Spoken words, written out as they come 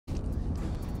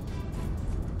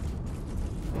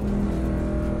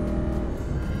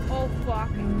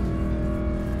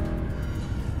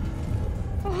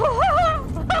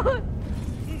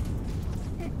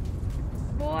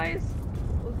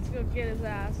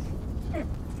ass.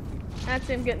 That's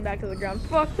him getting back to the ground.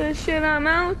 Fuck this shit, I'm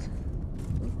out.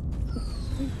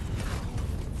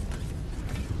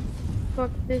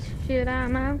 Fuck this shit,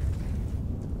 I'm out.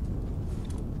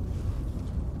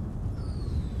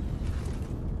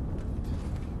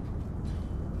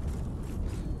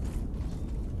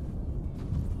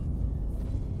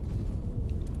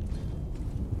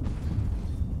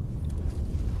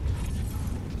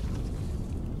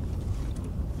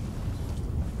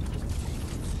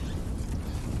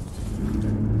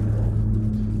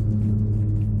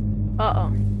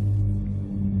 Uh-oh.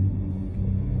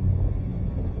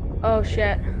 Oh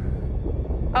shit.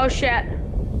 Oh shit.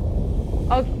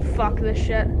 Oh, fuck this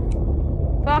shit.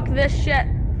 Fuck this shit.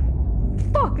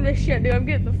 Fuck this shit, dude. I'm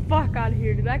getting the fuck out of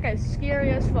here, dude. That guy's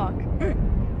scary as fuck.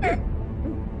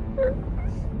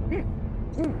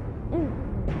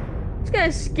 This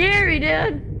guy's scary,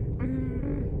 dude.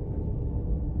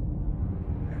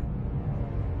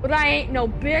 But I ain't no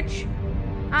bitch.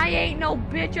 I ain't no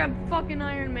bitch. I'm fucking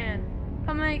Iron Man.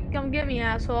 Come get me,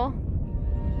 asshole.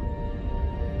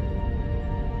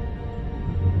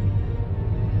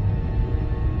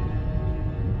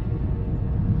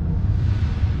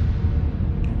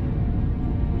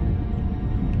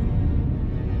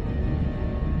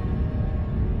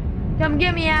 Come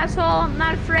get me, asshole. I'm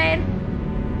not afraid.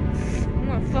 I'm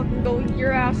gonna fucking go eat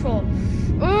your asshole.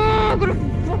 Oh, I'm gonna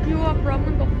fuck you up, bro. I'm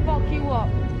gonna go fuck you up.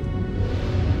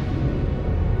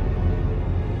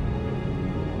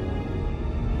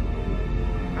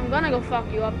 I'm gonna go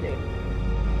fuck you up, dude.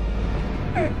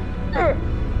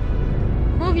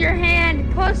 Move your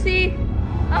hand, pussy.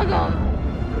 I'll go.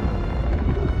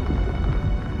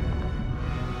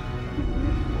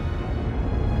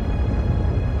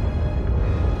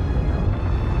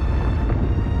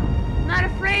 Not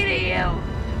afraid of you.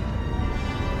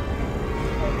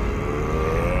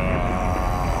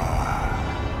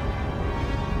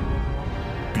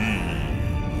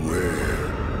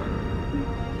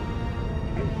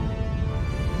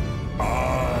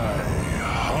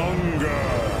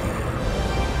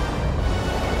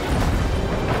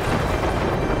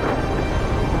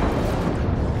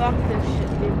 Fuck this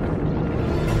shit, dude.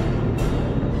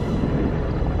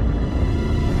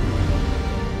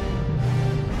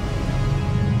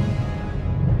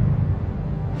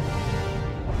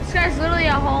 This guy's literally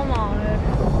a homo, dude.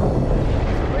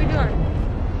 What are you doing?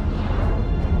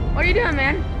 What are you doing,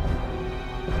 man?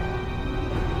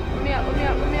 Let me up, let me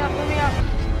up, let me up, let me up.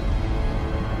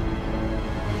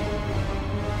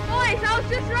 Boys, I was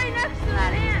just right next to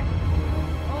that ant.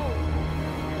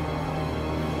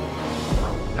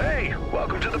 Hey,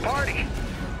 welcome to the party.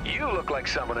 You look like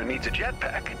someone who needs a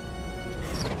jetpack.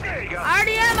 There you go. I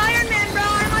already am Iron Man, bro.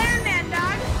 I'm Iron Man,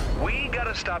 dog. We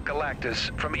gotta stop Galactus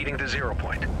from eating the 0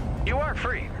 point. You are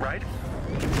free, right?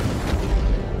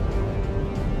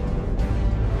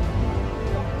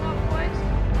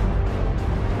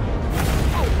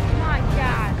 Oh my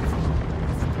god.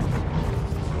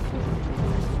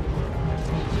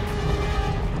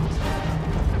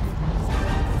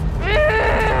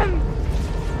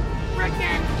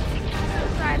 Frickin'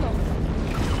 suicidal.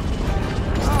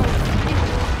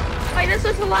 Oh, wait, this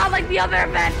was a lot like the other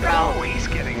event, bro. Oh, he's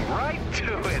getting right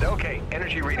to it. Okay,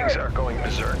 energy readings are going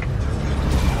berserk.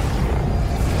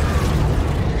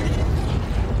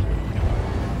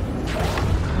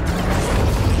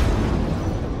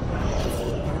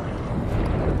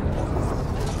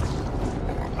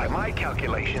 By my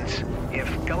calculations, if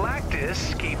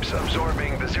Galactus keeps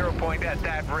absorbing the 0 point at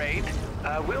that rate,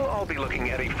 we'll all be looking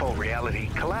at a full reality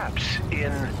collapse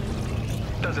in...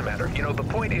 Doesn't matter. You know, the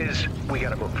point is, we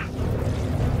gotta move.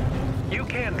 You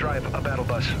can drive a battle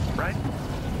bus, right?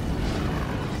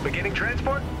 Beginning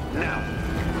transport? Now.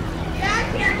 Yeah, I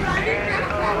can't run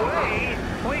And away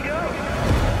we go.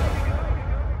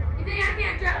 You think I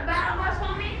can't drive a battle bus,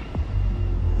 homie?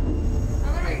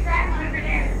 I'm literally driving one over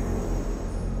there.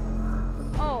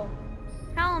 Oh,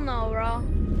 hell no, bro.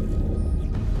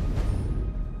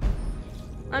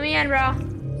 Let me in, bro.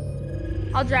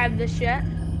 I'll drive this shit.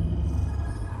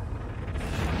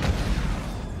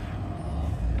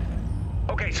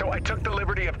 Okay, so I took the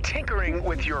liberty of tinkering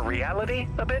with your reality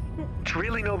a bit. It's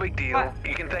really no big deal. What?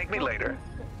 You can thank me later.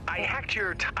 I hacked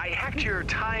your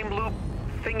time loop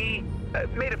thingy,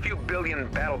 made a few billion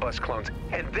battle bus clones,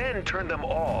 and then turned them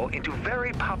all into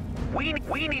very We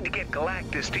need to get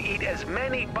Galactus to eat as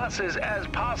many buses as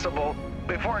possible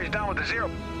before he's done with the 0.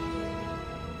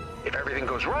 If everything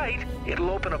goes right, it'll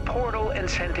open a portal and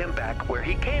send him back where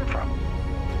he came from.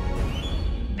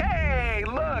 Hey,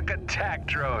 look, attack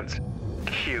drones.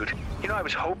 Cute. You know, I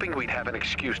was hoping we'd have an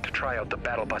excuse to try out the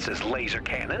battle bus's laser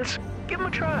cannons. Give them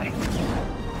a try.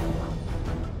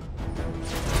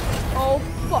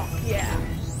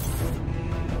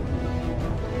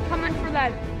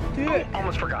 shit. Oh,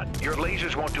 almost forgot. Your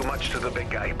lasers won't do much to the big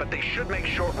guy, but they should make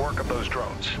short work of those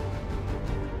drones.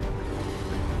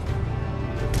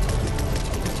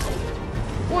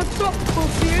 What's up,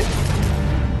 pussy?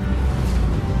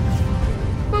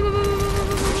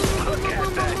 Look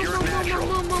at that, you're natural.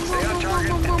 Stay on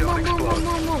target and don't explode.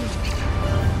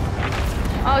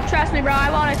 Oh, trust me, bro, I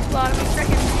won't explode. I'm a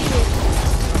freaking idiot.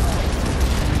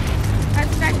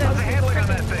 How's the handling on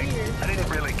that thing? I didn't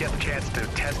really get the chance to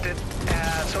test it,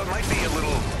 so it might be a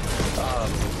little,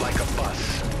 like a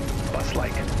bus.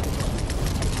 Bus-like.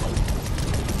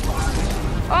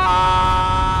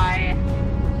 I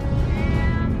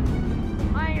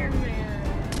am Iron Man.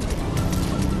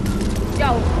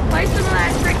 Yo, play some of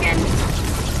that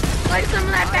play some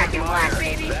of that Back in Black,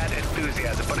 baby. That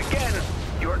enthusiasm, but again,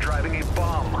 you're driving a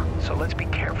bomb, so let's be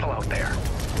careful out there.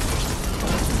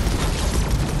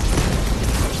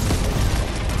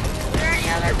 Is there any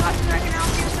other buses I can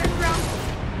help you with this, bro?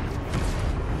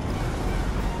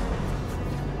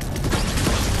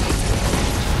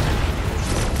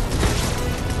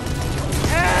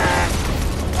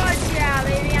 Good job,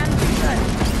 baby. I'm too good.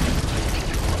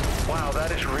 Wow,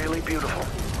 that is really beautiful.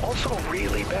 Also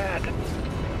really bad.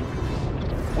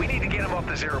 We need to get him off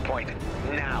the 0 point.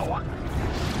 Now.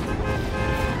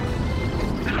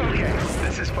 Okay,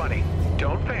 this is funny.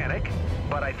 Don't panic,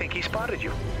 but I think he spotted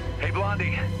you. Hey,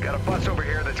 Blondie, got a bus over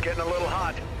here that's getting a little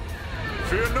hot.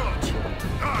 Fear not.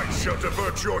 I shall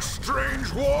divert your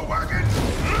strange war wagon.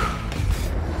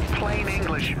 Plain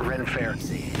English, Renfair.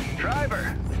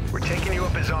 Driver, we're taking you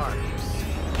up his arm.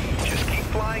 Just keep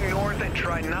flying north and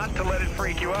try not to let it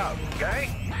freak you out, okay?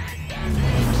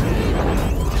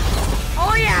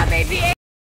 Oh yeah, baby.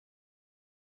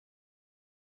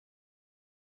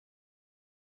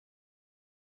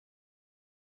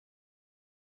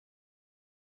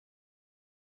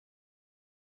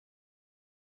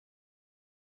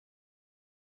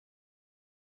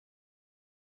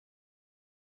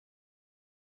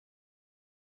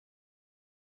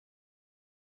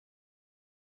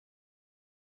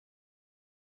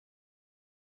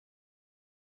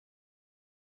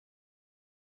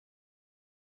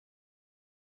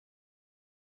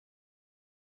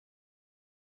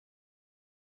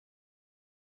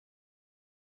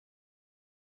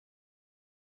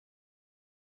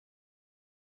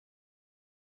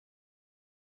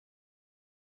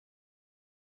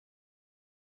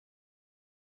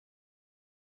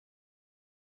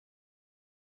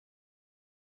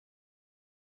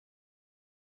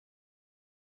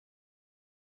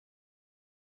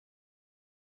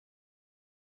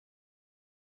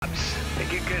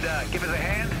 Think you could give us a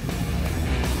hand?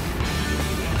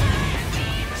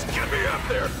 Get me up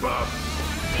there, bub.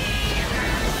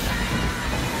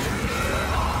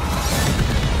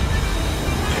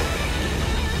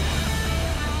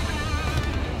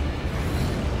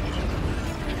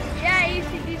 Yeah,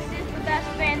 ACDC is the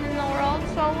best band in the world,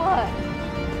 so what?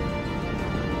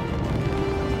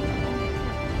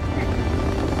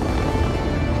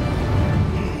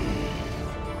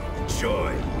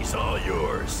 Joy is all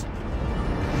yours.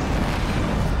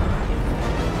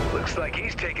 Looks like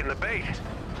he's taking the bait.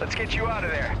 Let's get you out of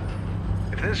there.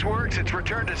 If this works, it's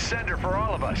return to sender for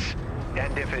all of us.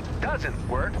 And if it doesn't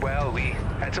work, well, we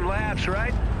had some laughs,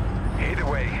 right? Either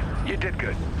way, you did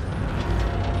good.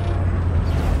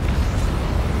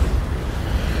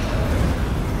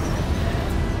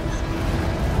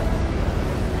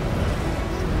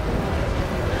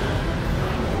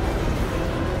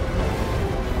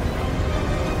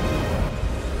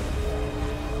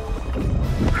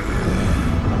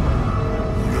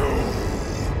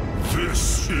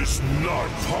 This is not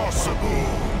possible.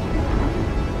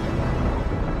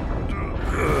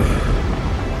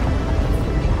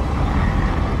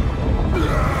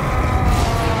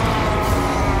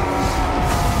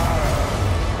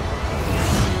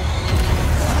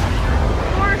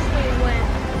 Of course we win.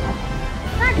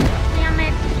 God damn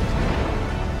it.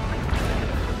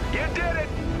 You did it!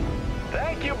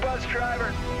 Thank you, bus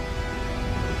driver.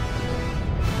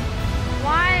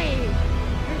 Why?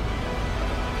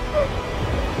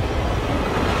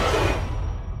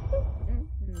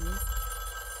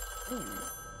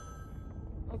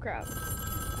 Oh crap.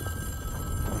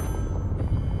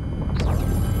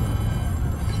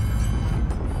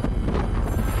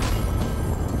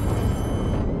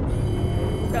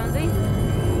 Jonesy?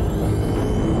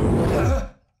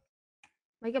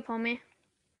 Wake up, homie.